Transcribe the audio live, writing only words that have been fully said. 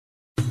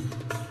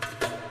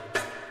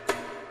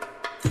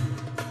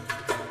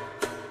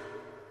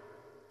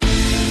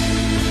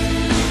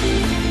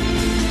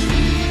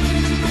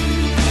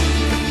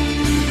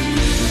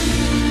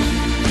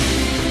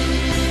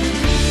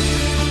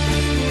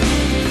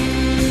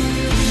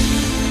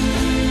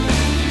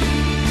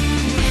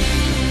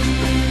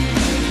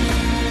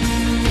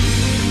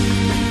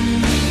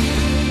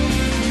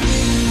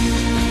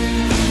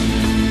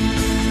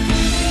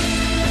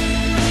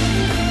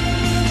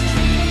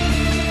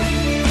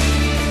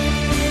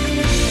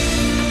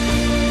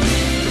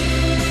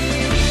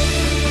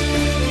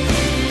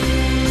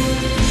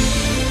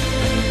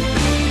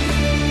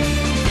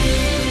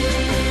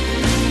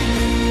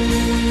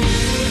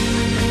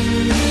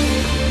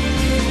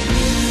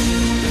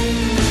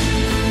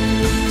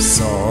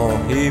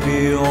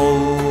sahibi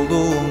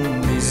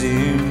oldum,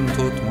 izim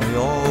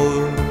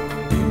tutmuyor.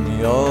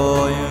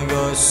 Dünyayı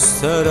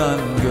gösteren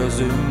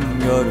gözüm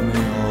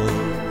görmüyor.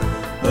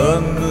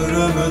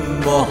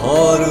 Ömrümün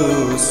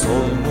baharı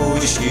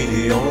solmuş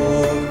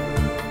gidiyor.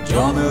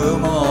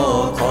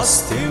 Canıma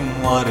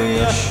kastim var,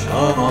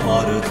 yaşamam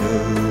artık.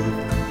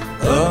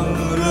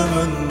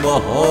 Ömrümün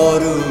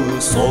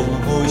baharı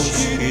solmuş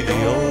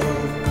gidiyor.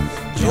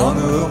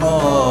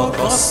 Canıma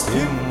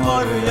kastim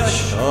var,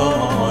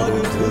 yaşamam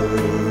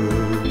artık.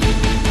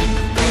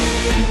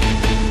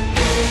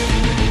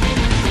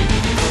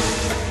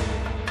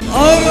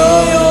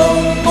 Arayan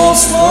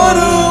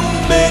dostlarım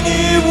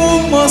beni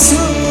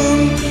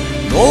bulmasın,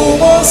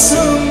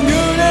 doğmasın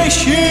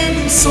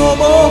güneşim,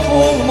 sabah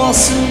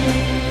olmasın.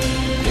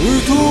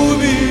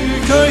 Kuytu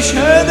bir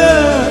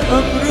köşede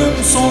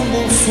ömrüm son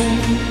bulsun.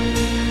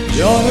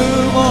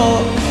 Canıma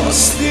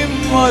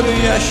kastim var,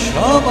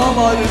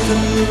 yaşamam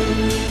artık.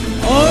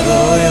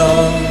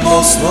 Arayan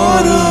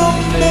dostlarım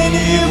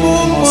beni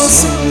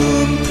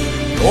bulmasın,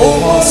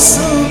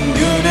 doğmasın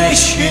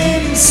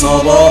güneşim,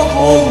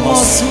 sabah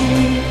olmasın.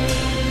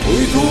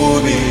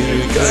 Kuytu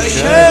bir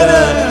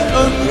köşede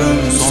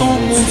ömrüm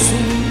son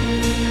bulsun.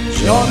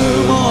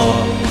 Canıma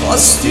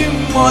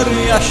kastim var,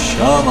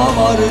 yaşamam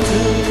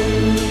artık.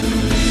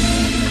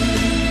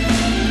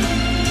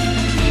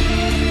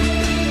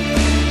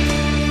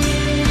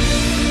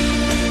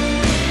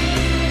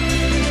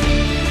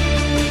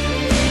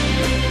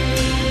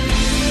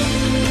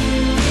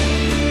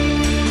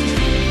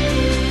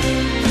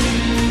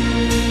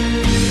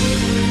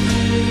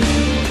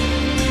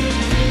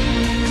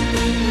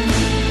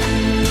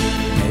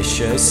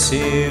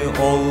 Neşesi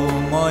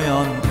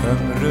olmayan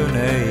ömrün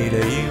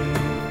eyleyim.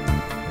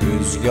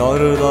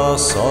 Rüzgarda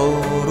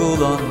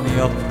savrulan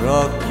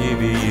yaprak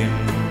gibiyim.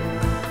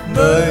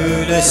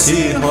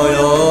 Böylesi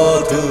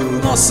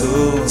hayatı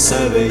nasıl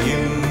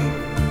seveyim?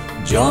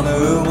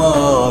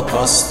 Canıma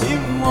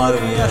kastim var,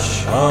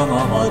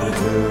 yaşamam artık.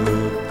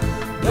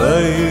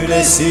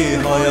 Böylesi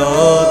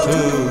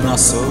hayatı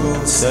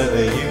nasıl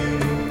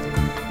seveyim?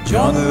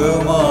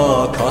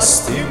 Canıma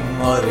kastim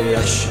var,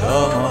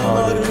 yaşamam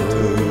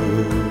artık.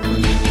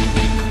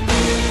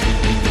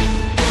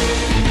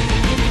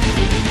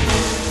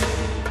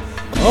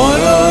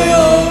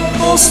 Arayan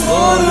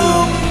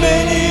dostlarım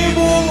beni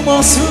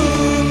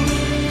bulmasın,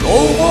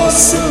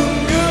 doğmasın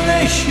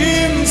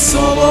güneşim,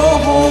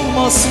 sabah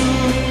olmasın.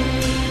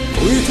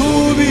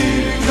 Kuytu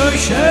bir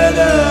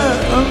köşede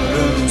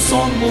ömrüm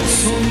son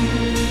bulsun.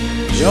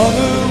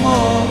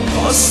 Canıma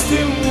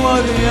kastim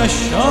var,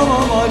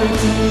 yaşamam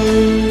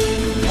artık.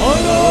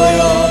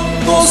 Arayan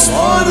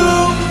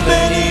dostlarım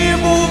beni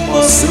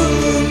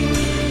bulmasın,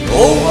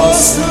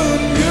 doğmasın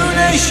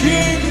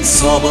güneşin,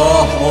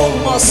 sabah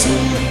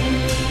olmasın.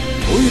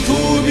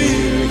 Kuytu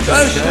bir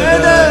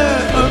köşede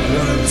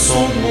ömrüm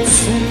son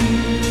bulsun.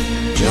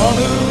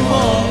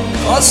 Canıma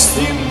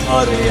kastim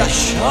var,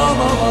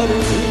 yaşamam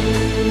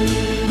artık.